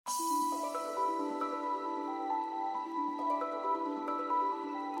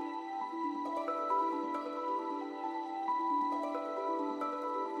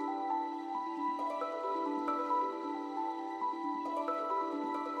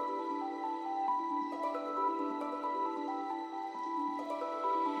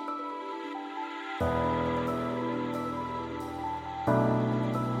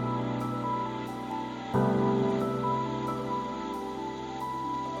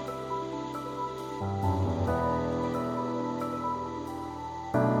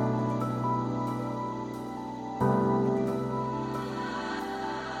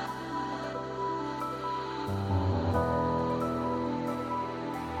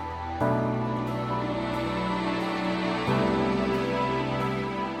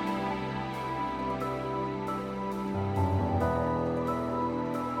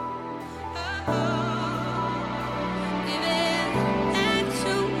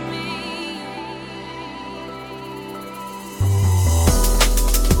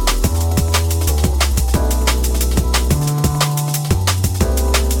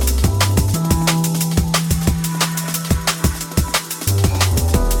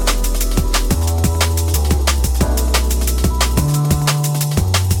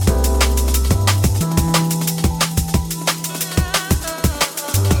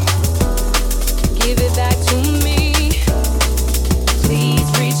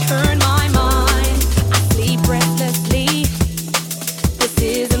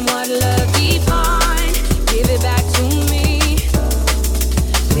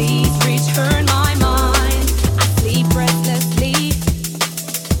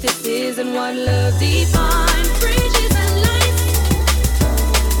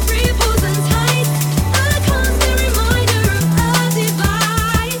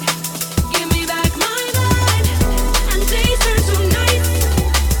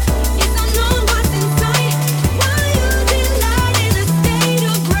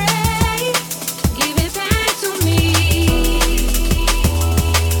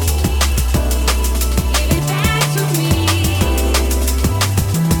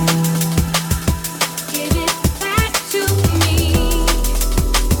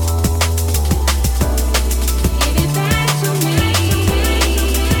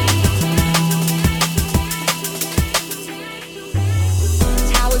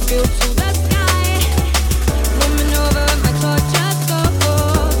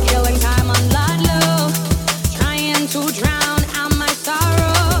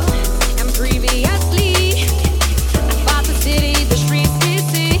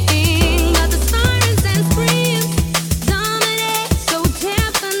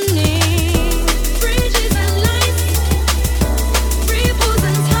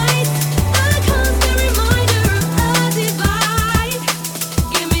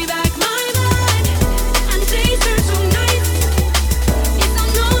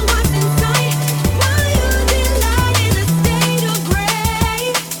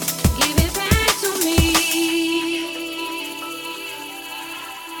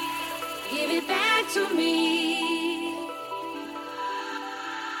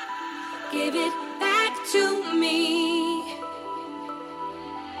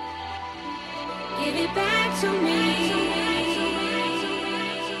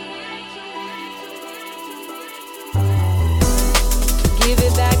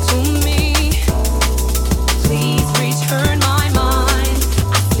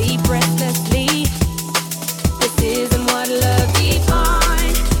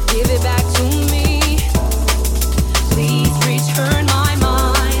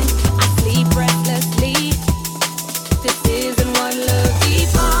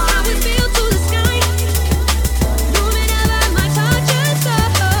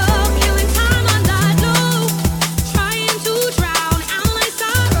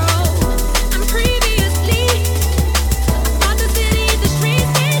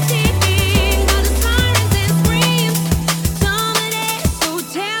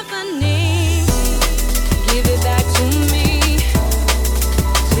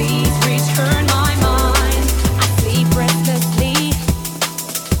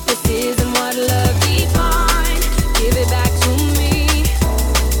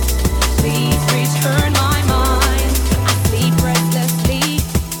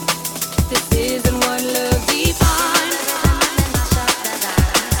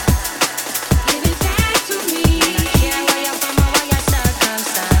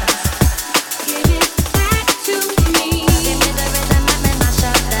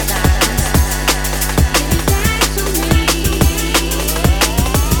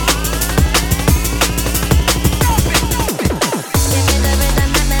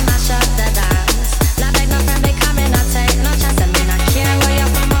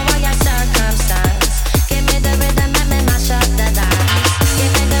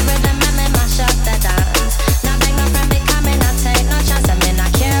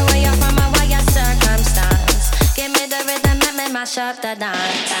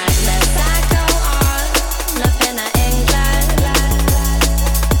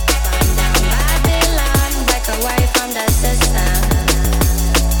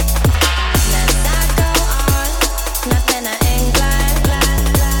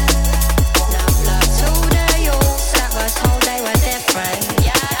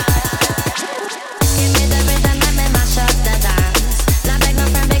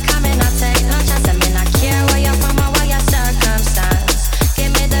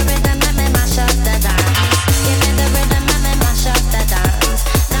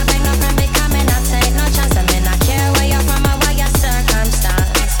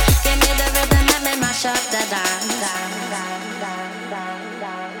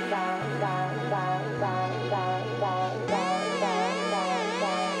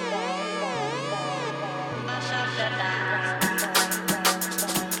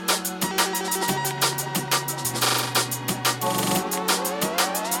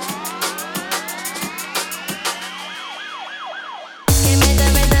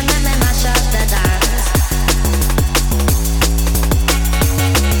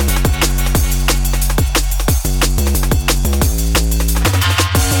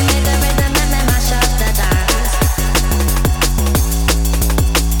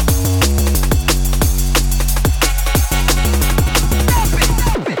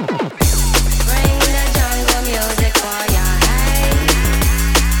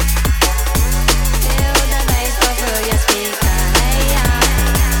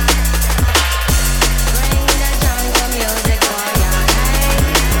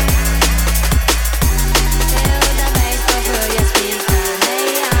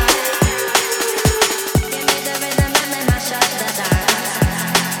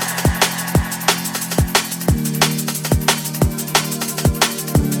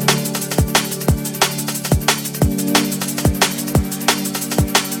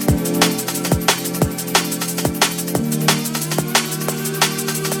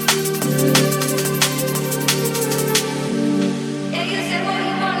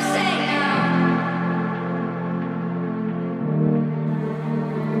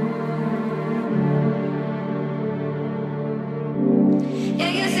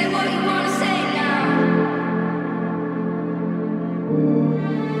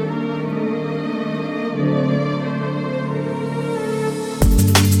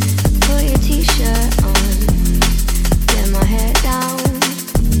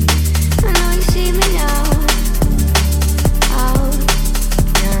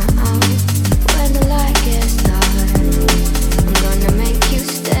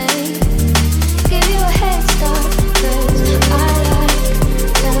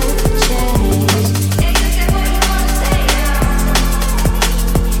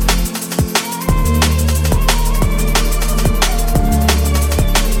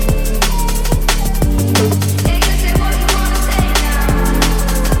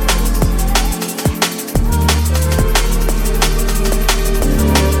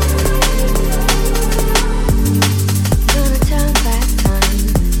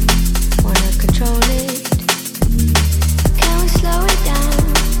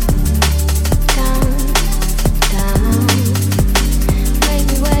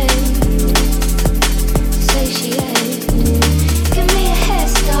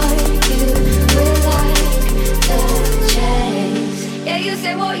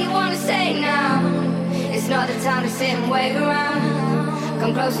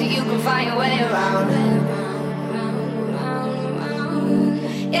closer you can find your way around.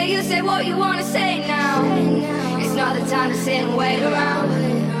 Yeah, you say what you wanna say now. It's not the time to sit and wait around.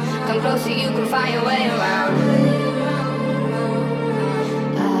 Come closer, you can find your way around.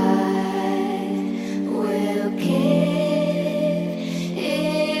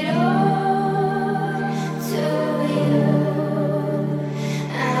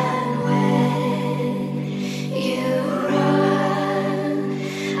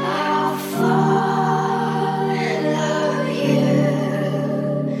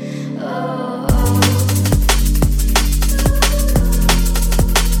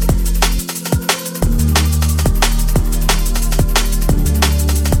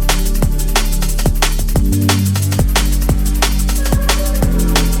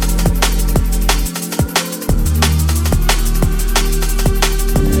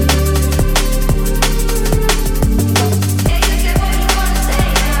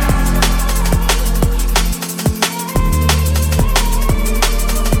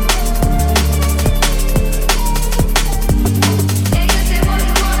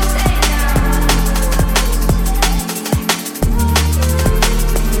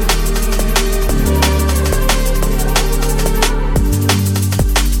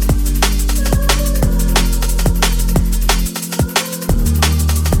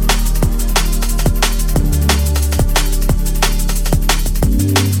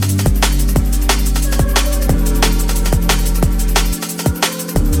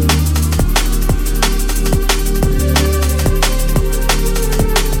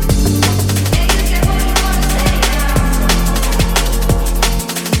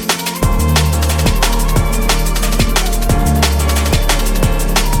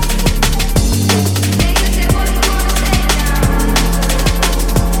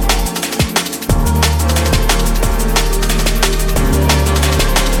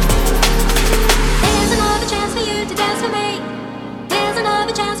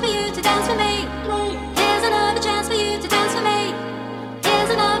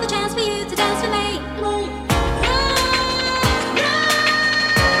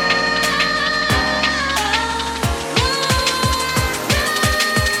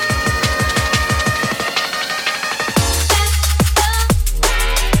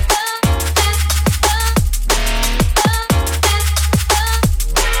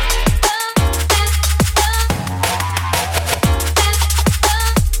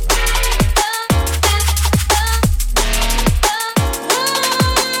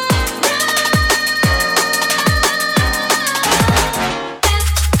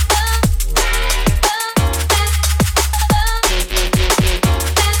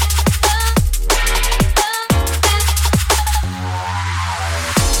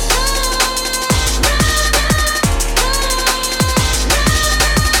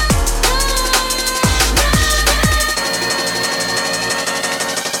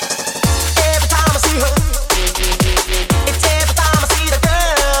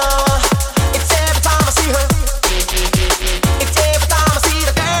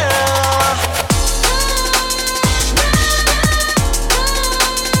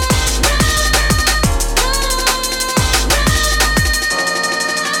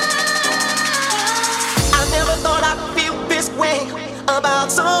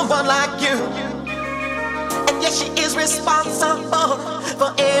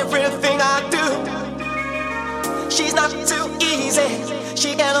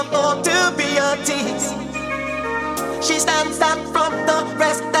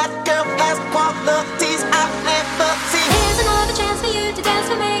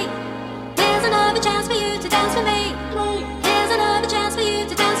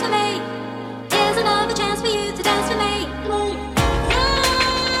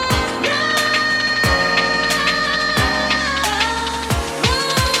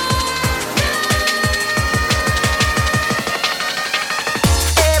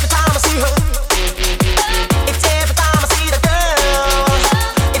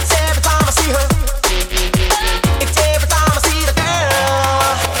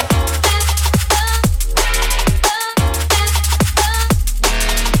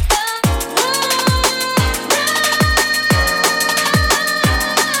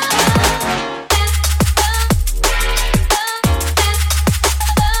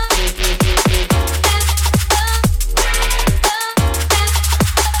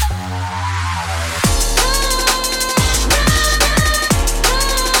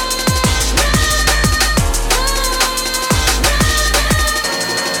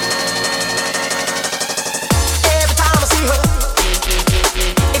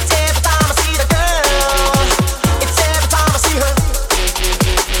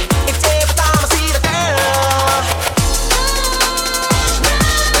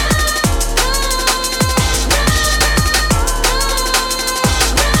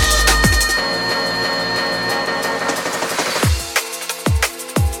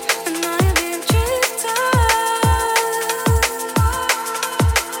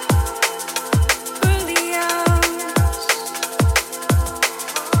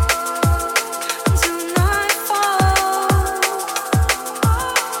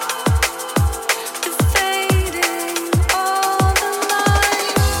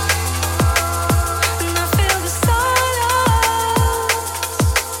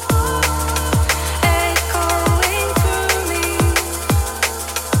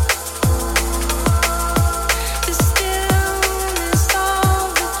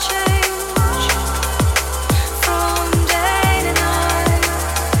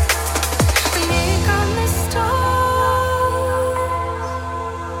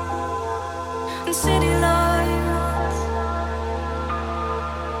 and city lights.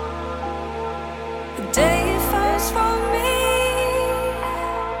 The day it falls from me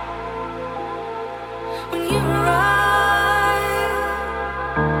when you arrive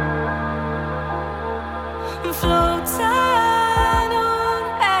and floating on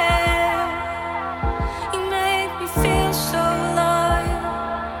air. You make me feel so light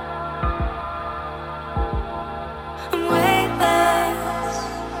and weightless.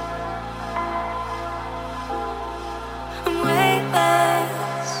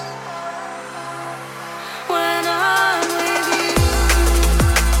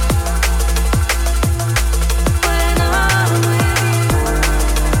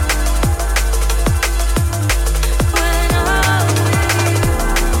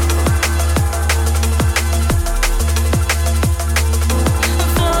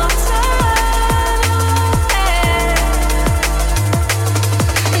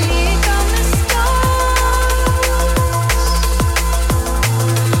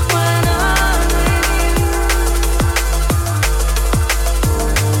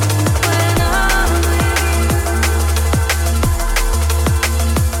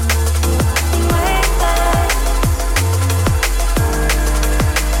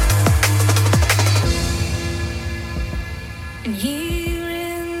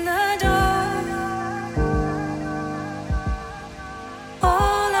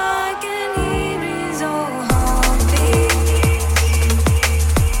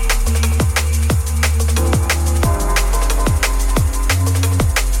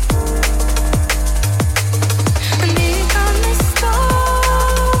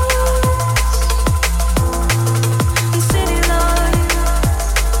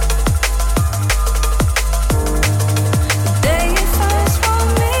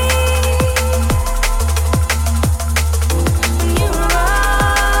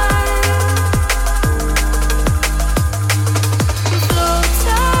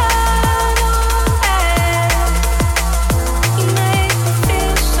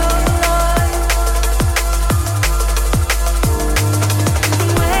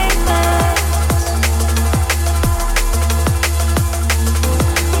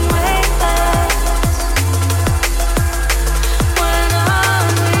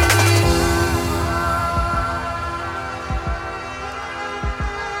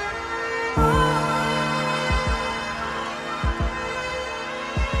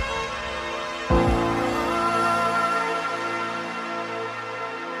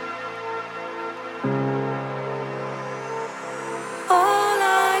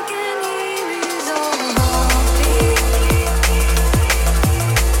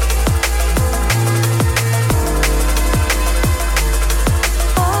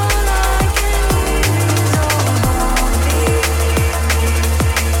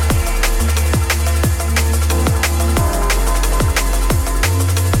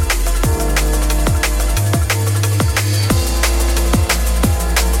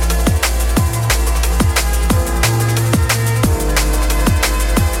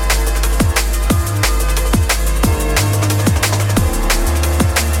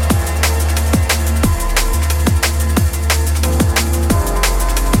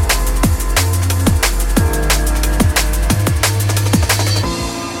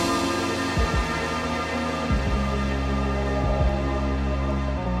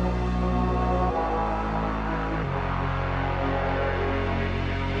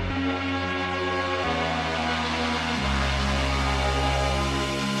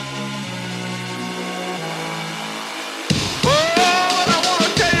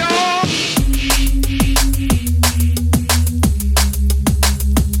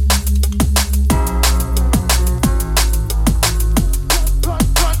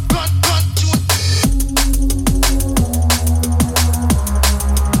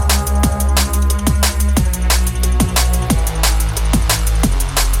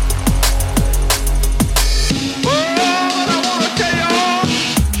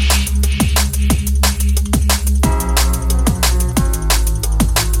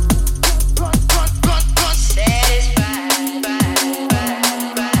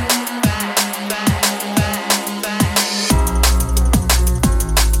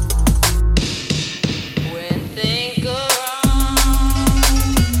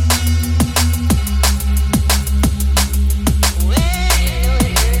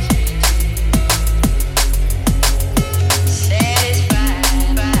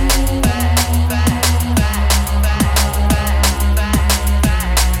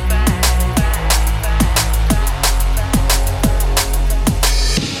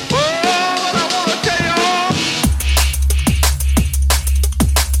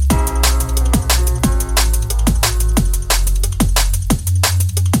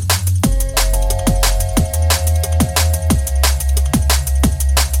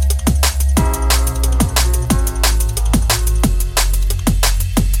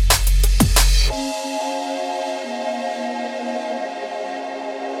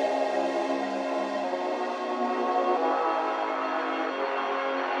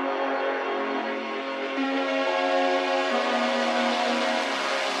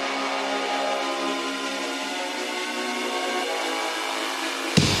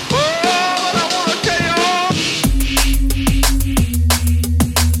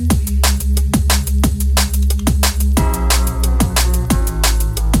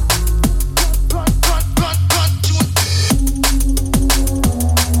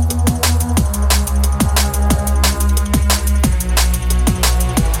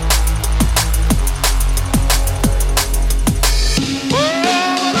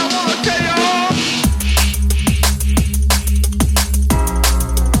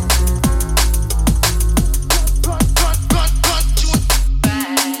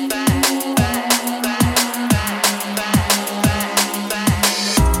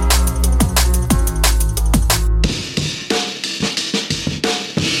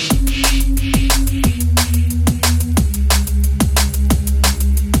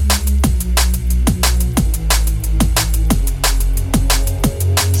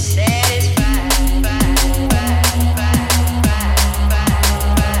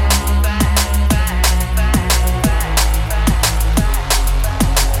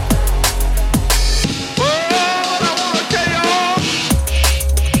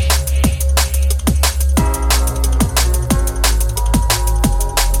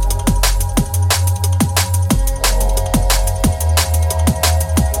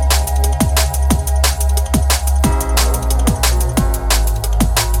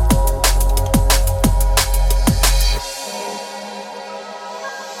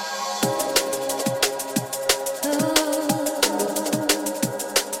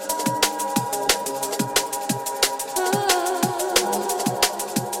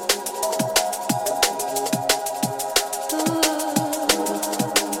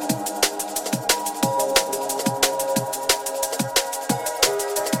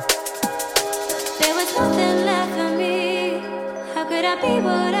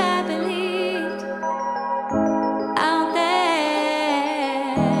 what I believed out there.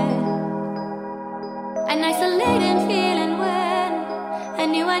 An isolating feeling when I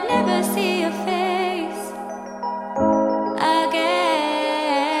knew I'd never see your face again.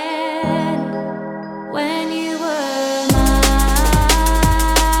 When you were mine,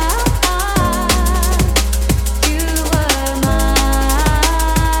 you were mine.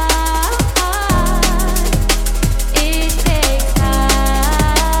 It takes time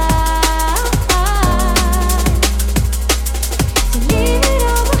to leave it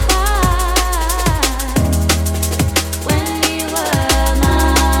all behind. When you were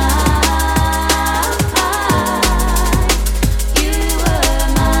mine, you were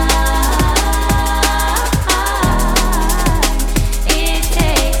mine. It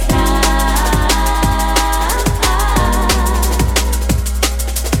takes time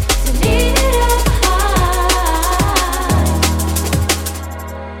to leave it all behind.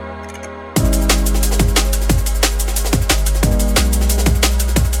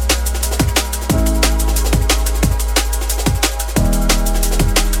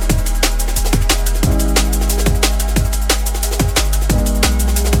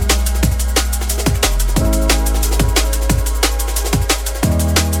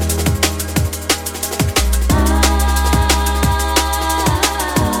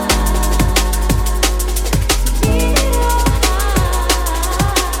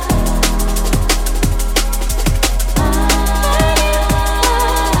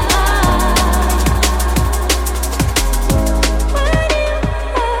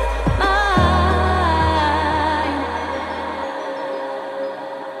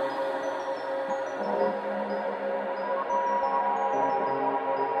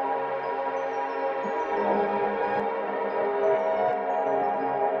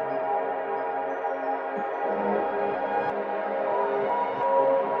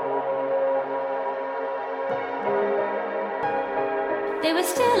 There was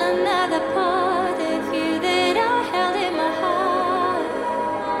still another part of you that I held in my heart,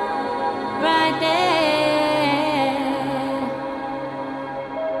 right there.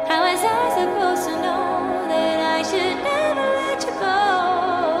 How was I supposed to know that I should never let you go?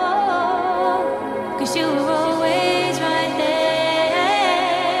 'Cause you were always right there.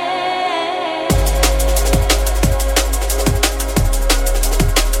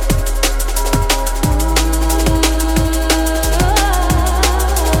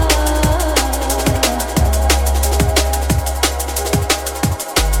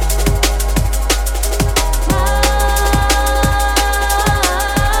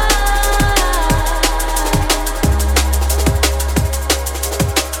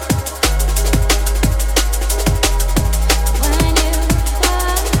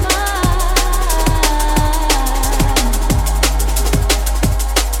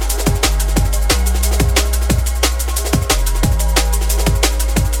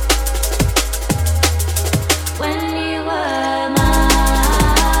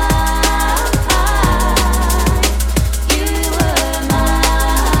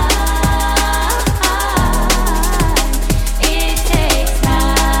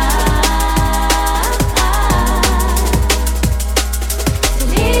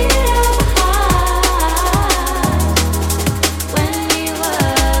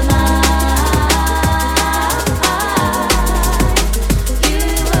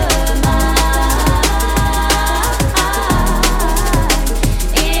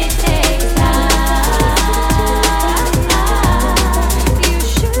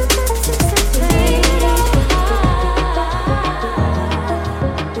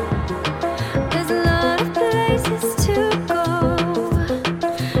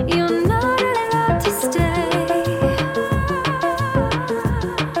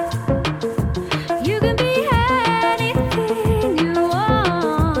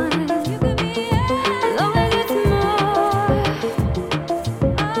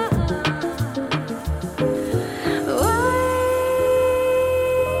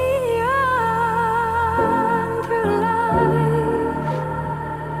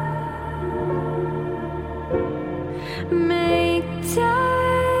 Make time,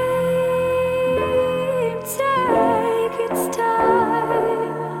 take its time.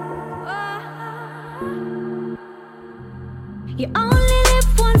 You only live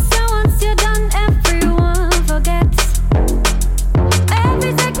once, and once you're done, everyone forgets.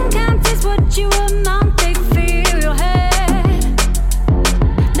 Every second counts is what you amount, they fill your head.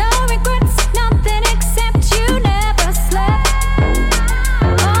 No regrets, nothing except you never slept.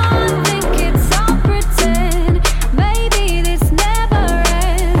 Oh, I think it's all pretend. Maybe this never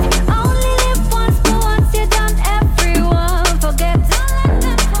ends. Only live once, but once you're done, everyone forgets.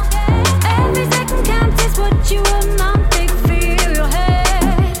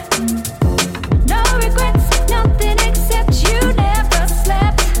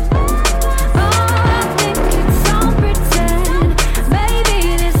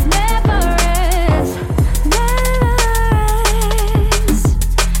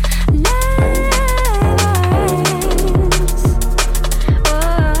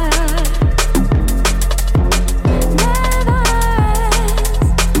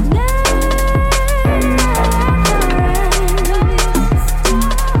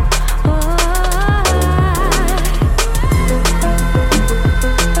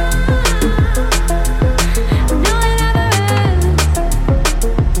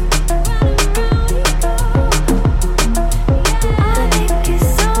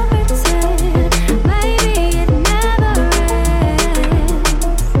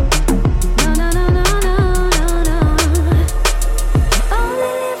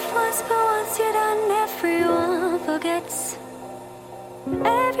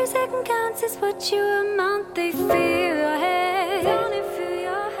 Every second counts is what you amount. They feel your head.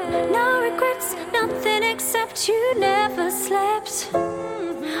 No regrets, nothing except you never slept.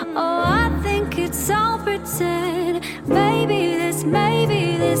 Oh, I think it's all pretend. Maybe this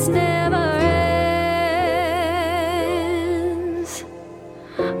never ends.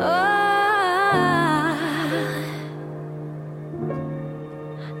 Oh,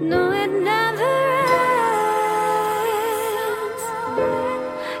 no, it never ends.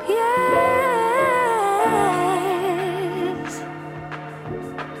 Yes.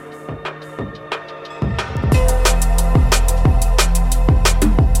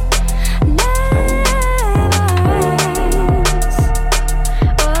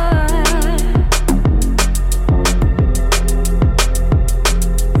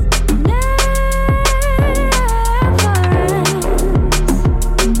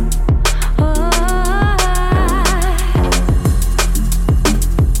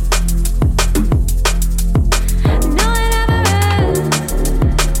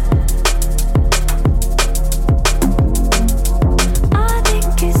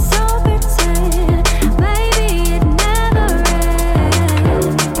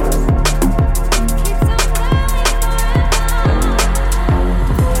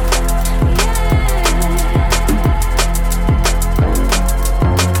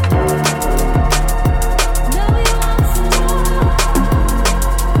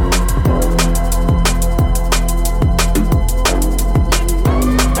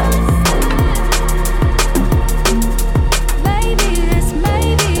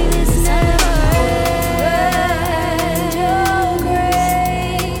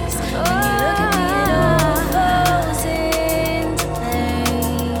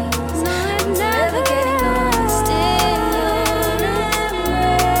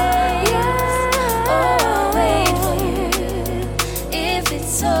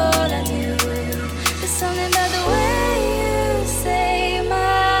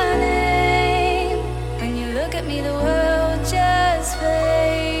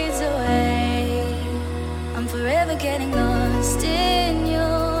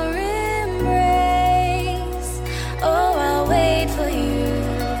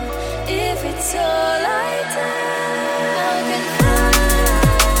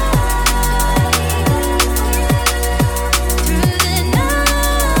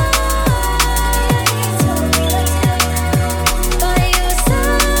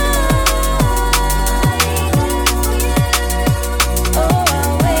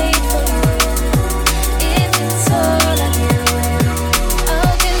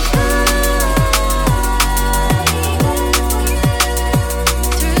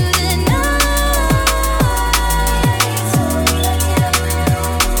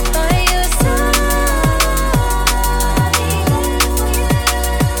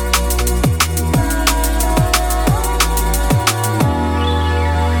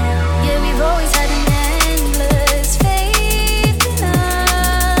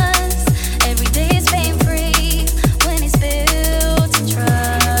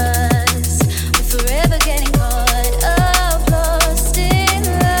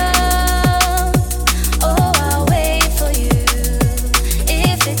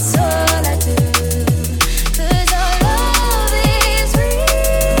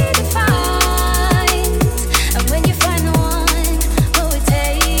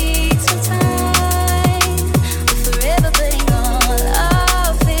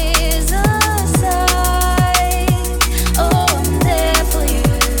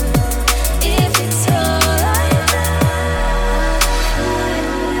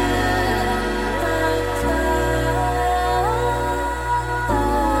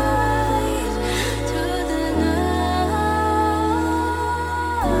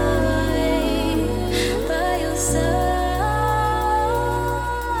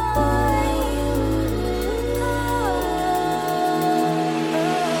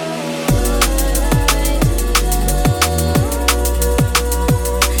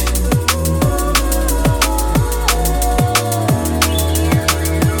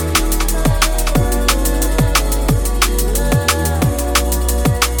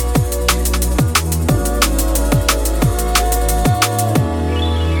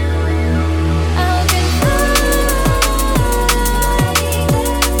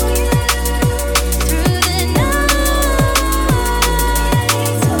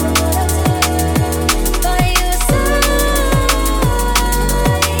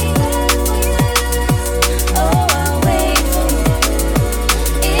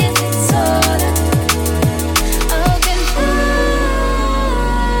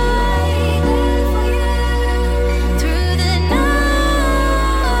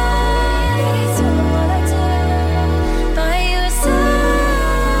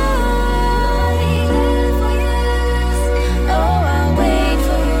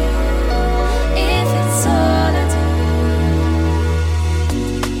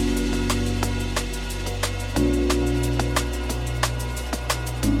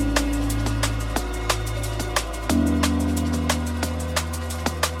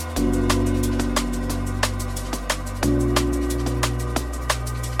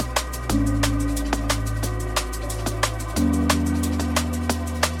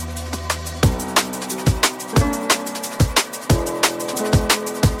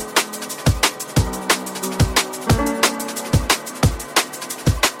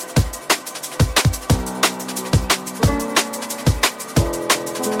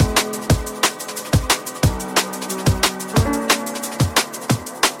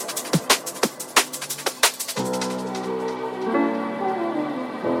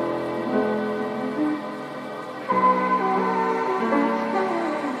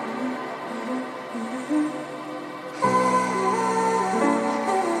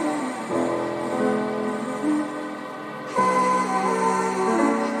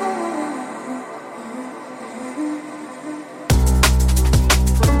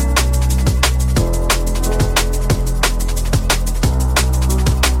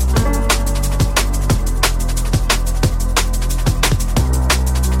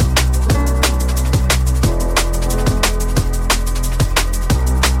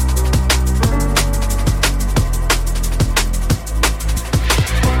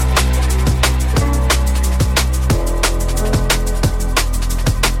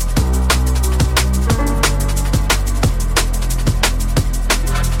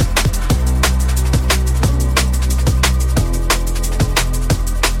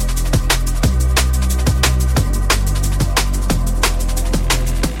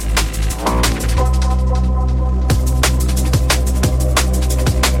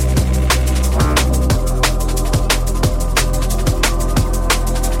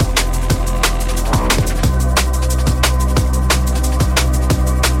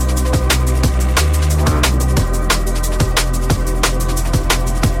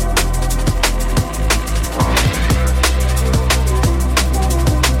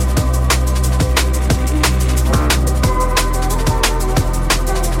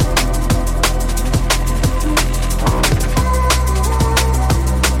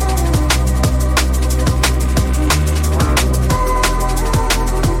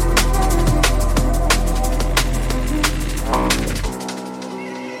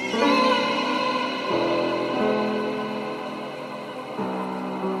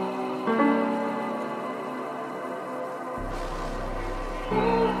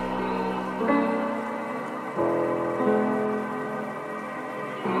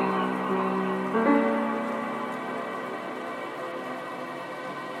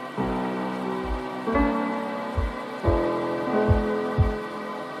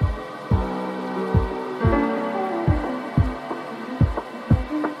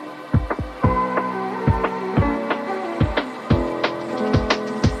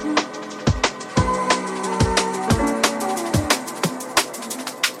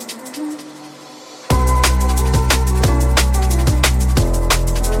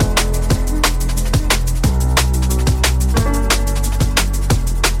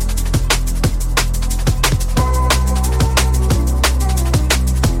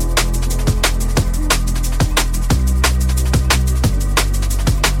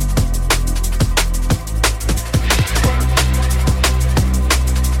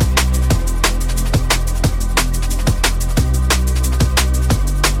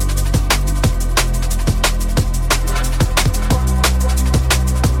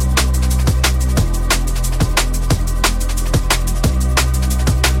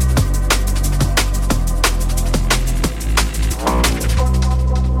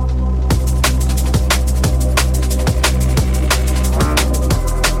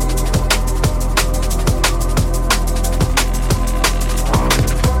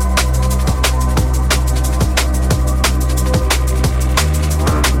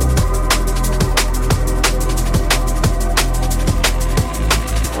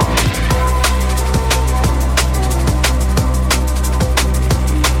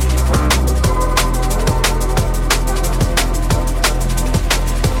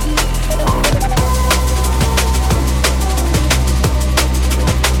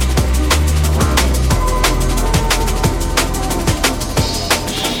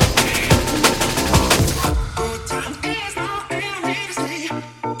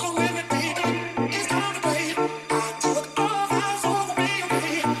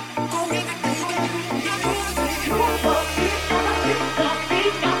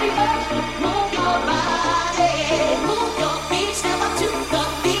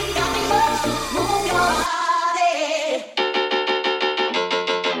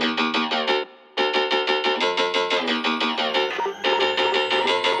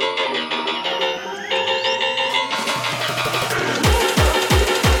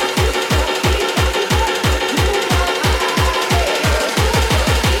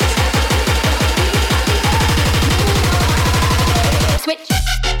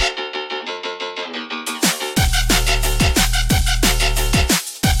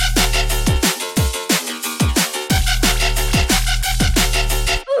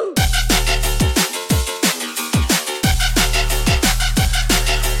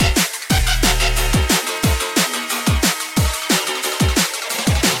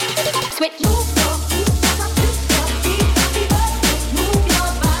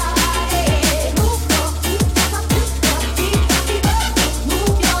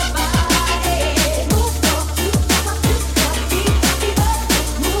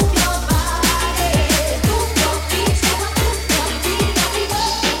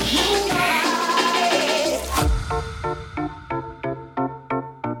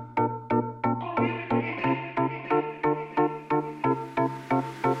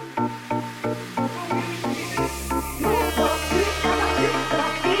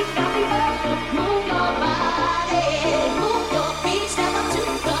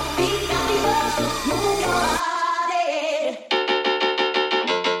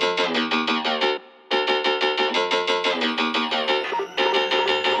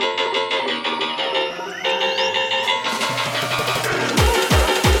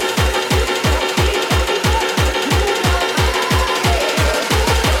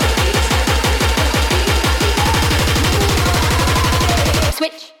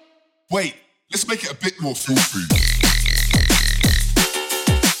 Wait, let's make it a bit more filthy.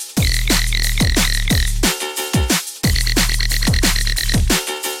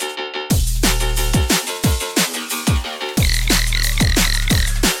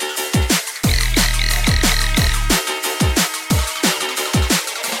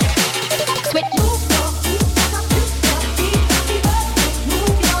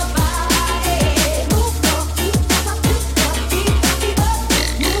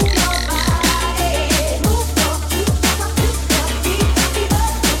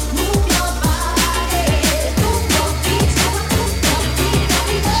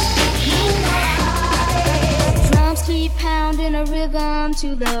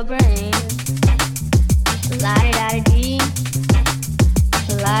 To the brain, la-di-da-di-dee,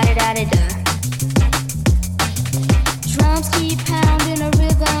 la-di-da-di-da. Drums keep pounding a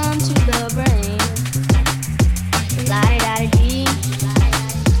rhythm to the brain, la-di-da-di-dee,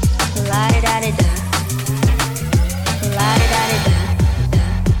 la-di-da-di-da, la-di-da-di-da.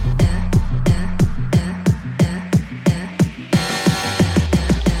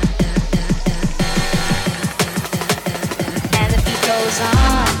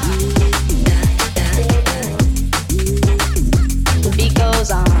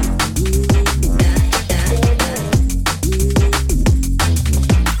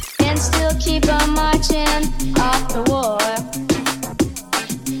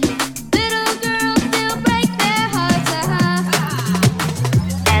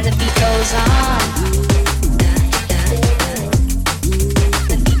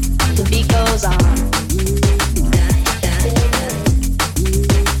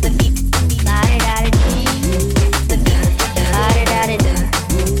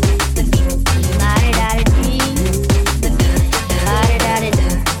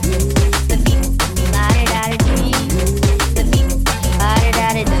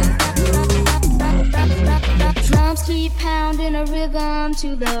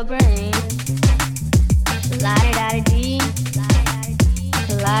 To the brain, la-di-da-di-dee,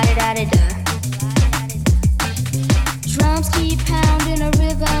 la-di-da-di-da. Drums keep pounding a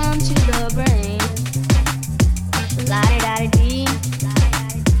rhythm to the brain, la-di-da-di-dee,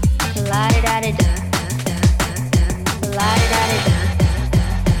 la-di-da-di-da, la-di-da-di-da.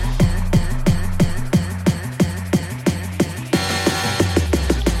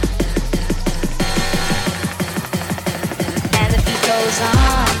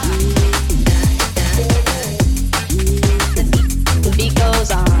 The beat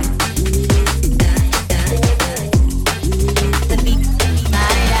goes on.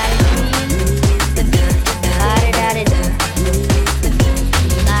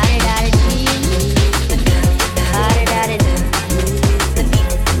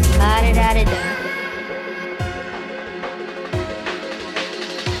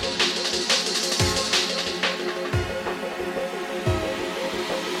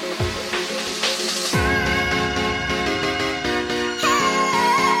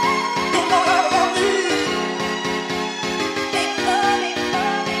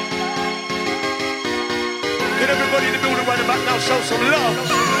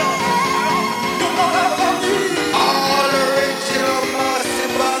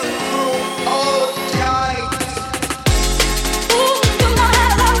 Ooh,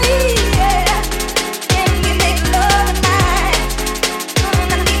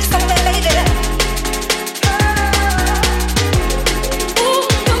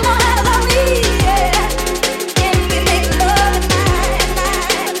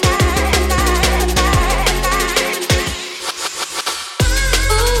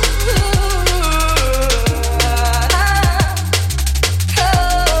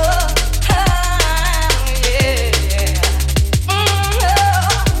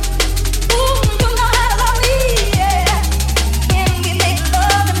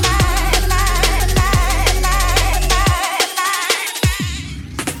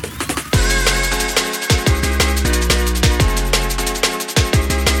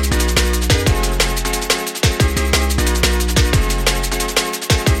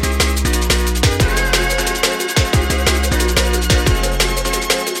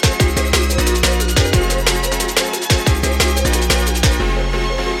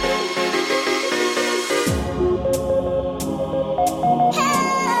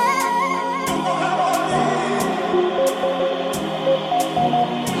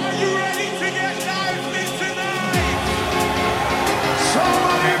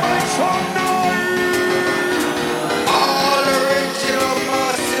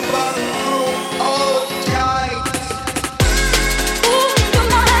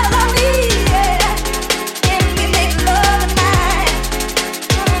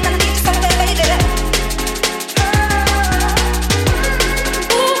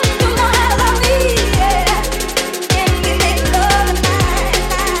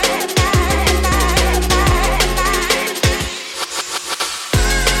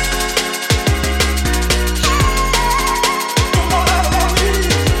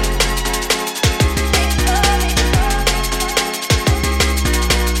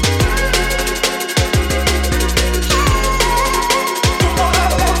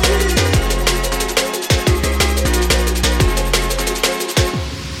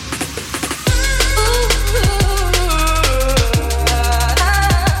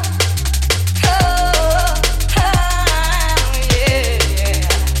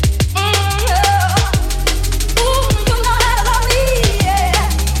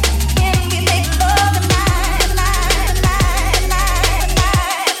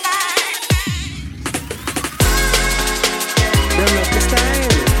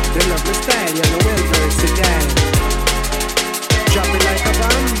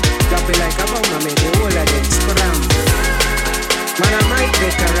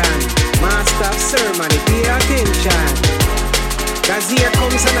 of ceremony, pay attention. Cause here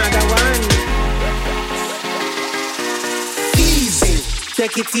comes another one. Easy,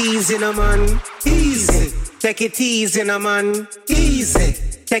 take it easy, no man. Easy, take it easy, no man. Easy,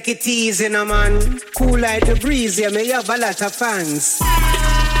 take it easy, no man. Cool like the breeze, yeah, me have a lot of fans.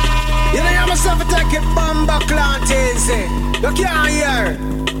 You know you must have to take it bomba clot easy. You can't hear.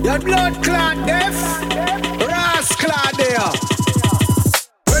 Your blood clot deaf. Ras clot there.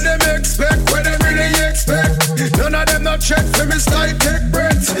 When them expect, when them really expect. None of them not check for me style take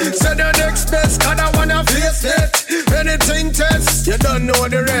breath. Say the next best, cause I wanna face it. Anything test, you don't know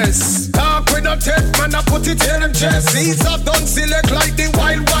the rest. Talk with no tech, man, I put it in them chest. These have done select like the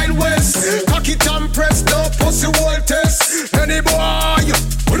wild, wild west. Cock it and press, no pussy wall test. Any boy,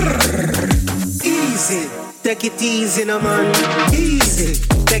 easy, take it easy, no man. Easy,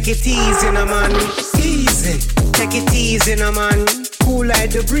 take it easy, no man. Easy, take it easy, no man. Cool like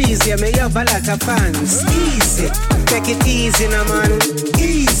the breeze, yeah, me have a lot of fans. Easy, take it easy, no man.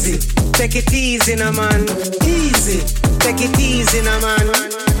 Easy, take it easy, no man. Easy, take it easy, no man.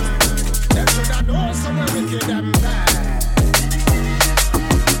 Them should have known somewhere we kill them bad.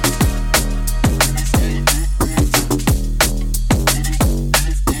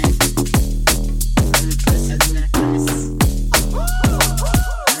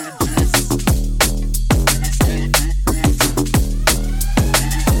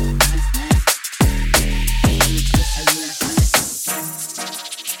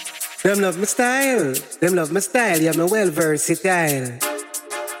 Them love my style, them love my style, yeah, me well versatile.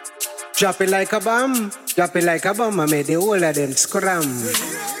 Drop it like a bomb, I made the whole of them scram.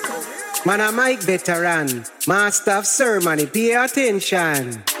 Man, a mic veteran, master of ceremony, pay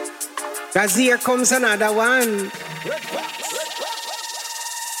attention. Cause here comes another one.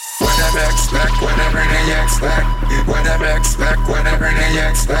 What them expect, whatever they expect. What them expect, whatever they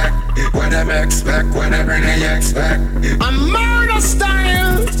expect. What them expect, whatever they expect. A murder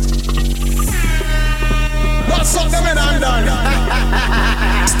style. What's up, them in London?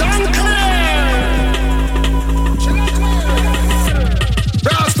 Stand clear.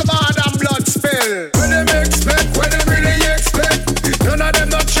 Cross the bar and blood spill. What them expect, whatever they expect. None of them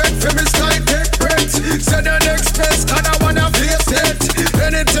not check for me style take breath. Say the next best, cause I wanna face it.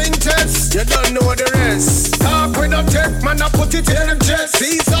 Anything test, you don't know the rest. Talk with no tech, man, I put it in them chest.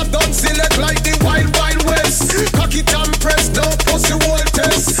 These have done select like the wild, wild west. Cock it and press, no pussy wall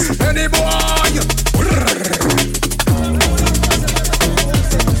test. Any boy,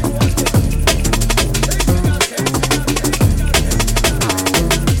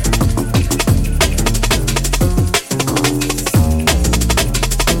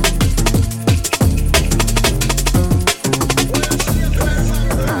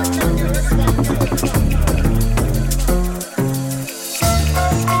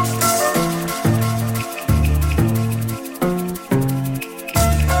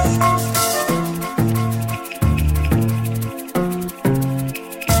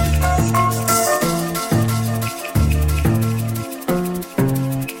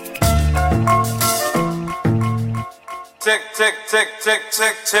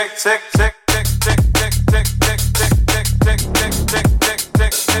 tick.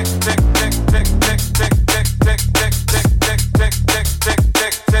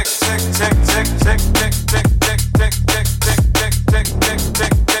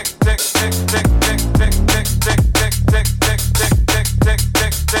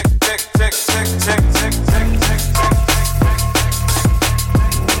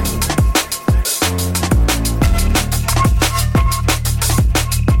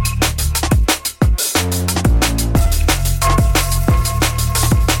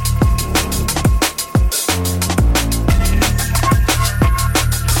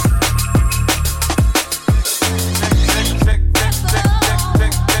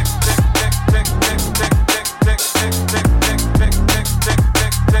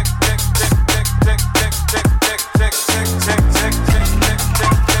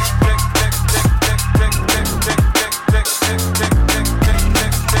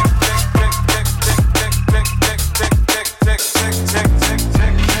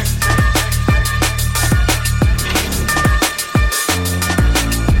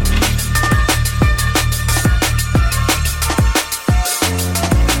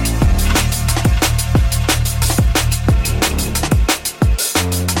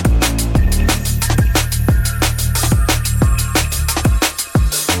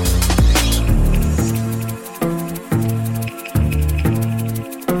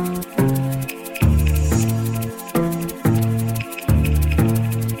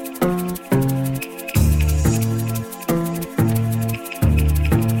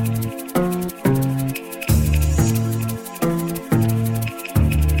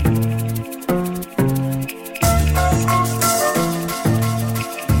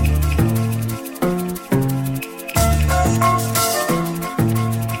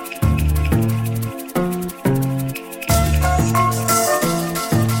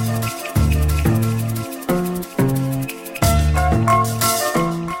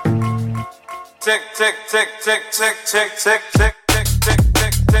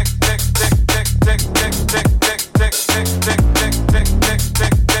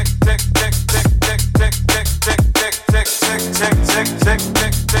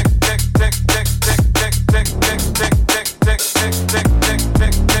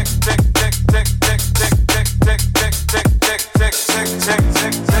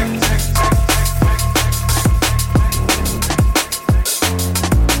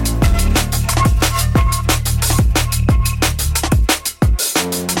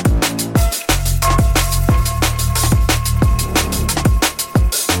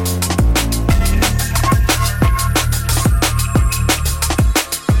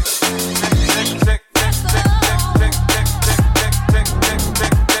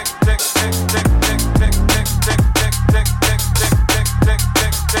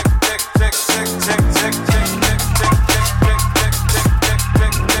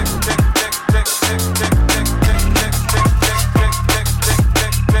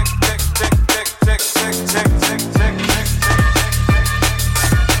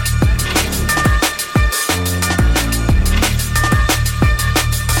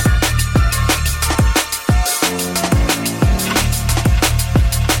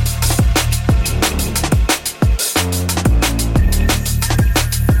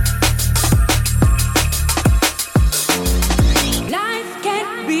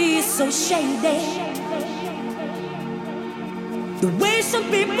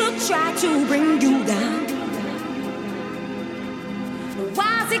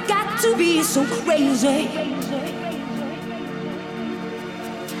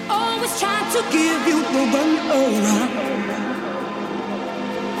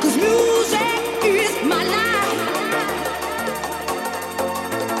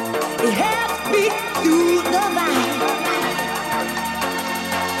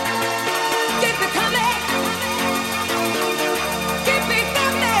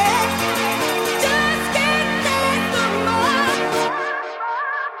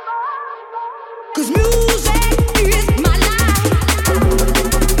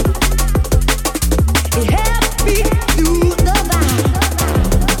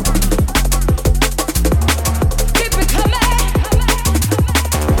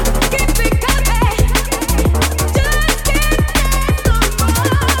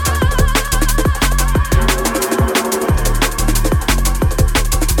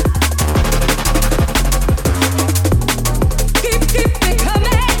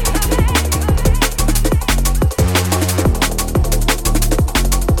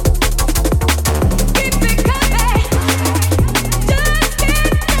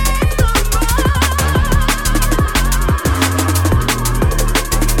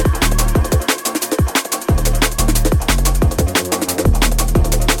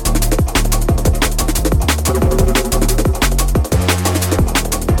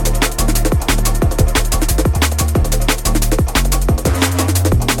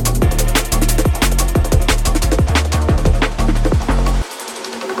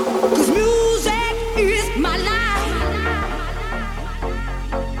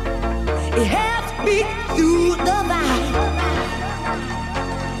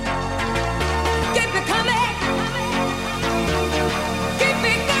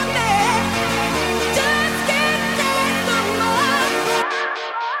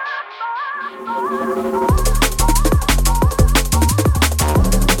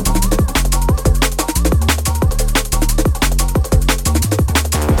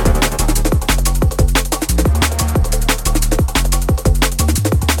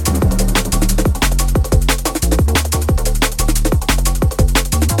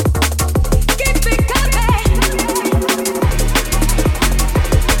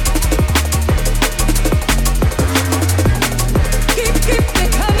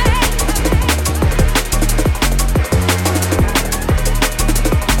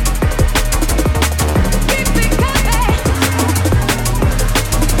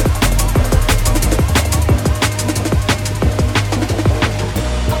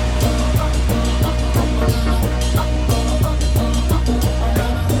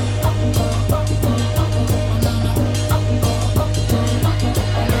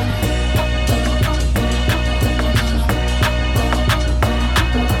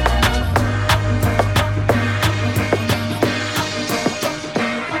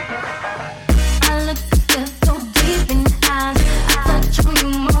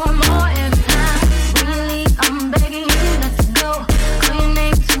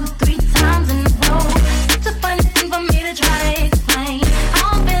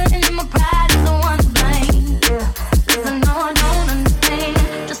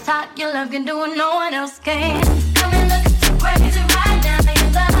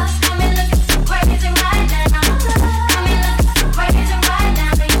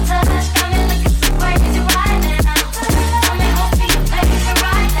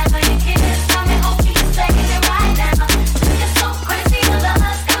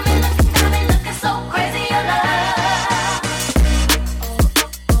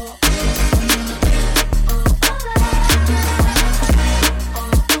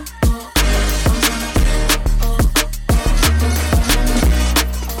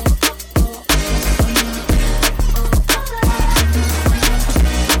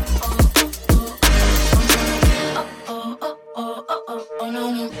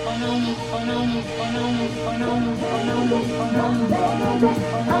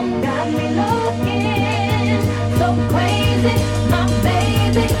 got me looking so crazy, my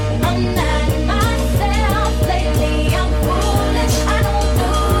baby. I'm not myself lately. I'm foolish. I don't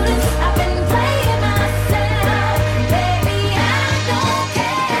do this. I've been playing myself, baby. I don't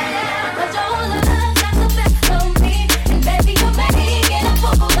care. 'Cause your love got the best of me, and baby, you're making a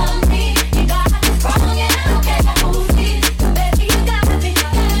fool of me. You got me strong, and I don't care who sees. Baby, you got me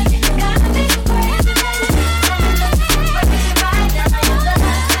crazy.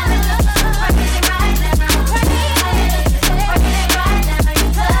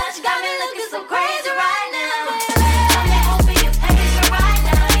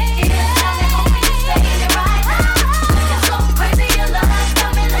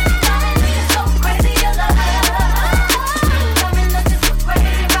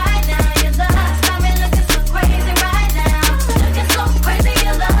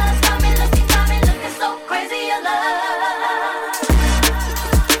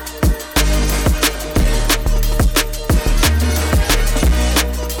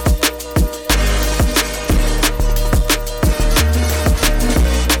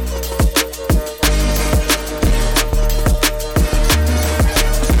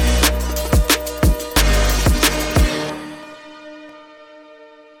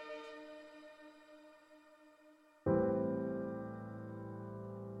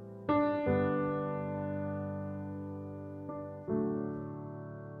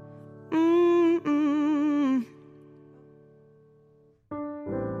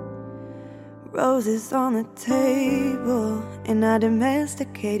 Roses on the table in our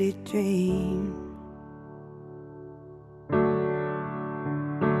domesticated dream.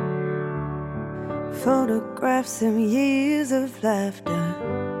 Photographs of years of laughter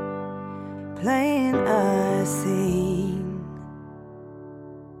playing a scene.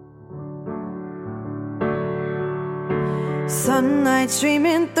 Sunlight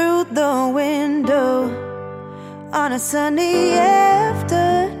streaming through the window on a sunny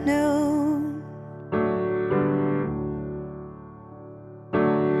afternoon.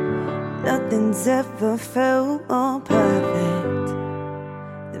 Nothing's ever felt more perfect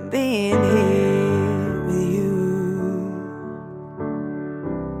than being here with you.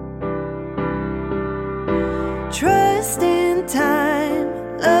 Trust in time,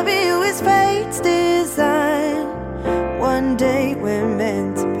 loving you is fate's design. One day we're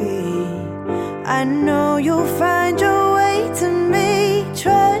meant to be. I know you'll find your way to me.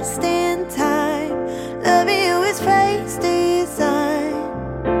 Trust in time, loving you is fate's design.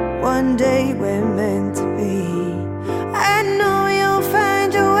 One day we're meant to be. I know you'll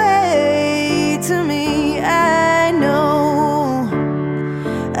find your way to me. I know,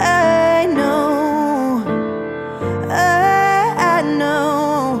 I know, I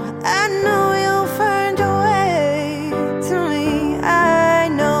know, I know you'll find your way to me. I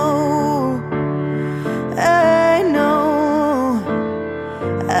know, I know,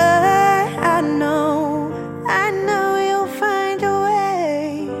 I know, I know you'll find your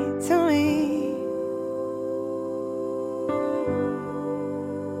way to me.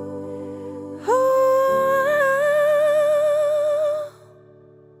 Ooh.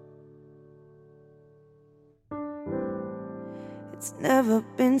 It's never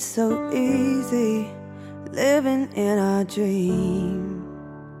been so easy living in our dream.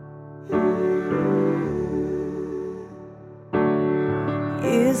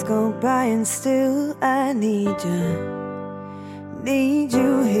 Years go by and still I need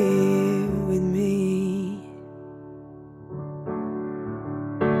you here with me.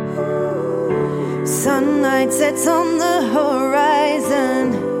 Sunlight sets on the horizon.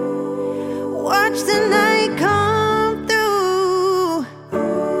 Watch the night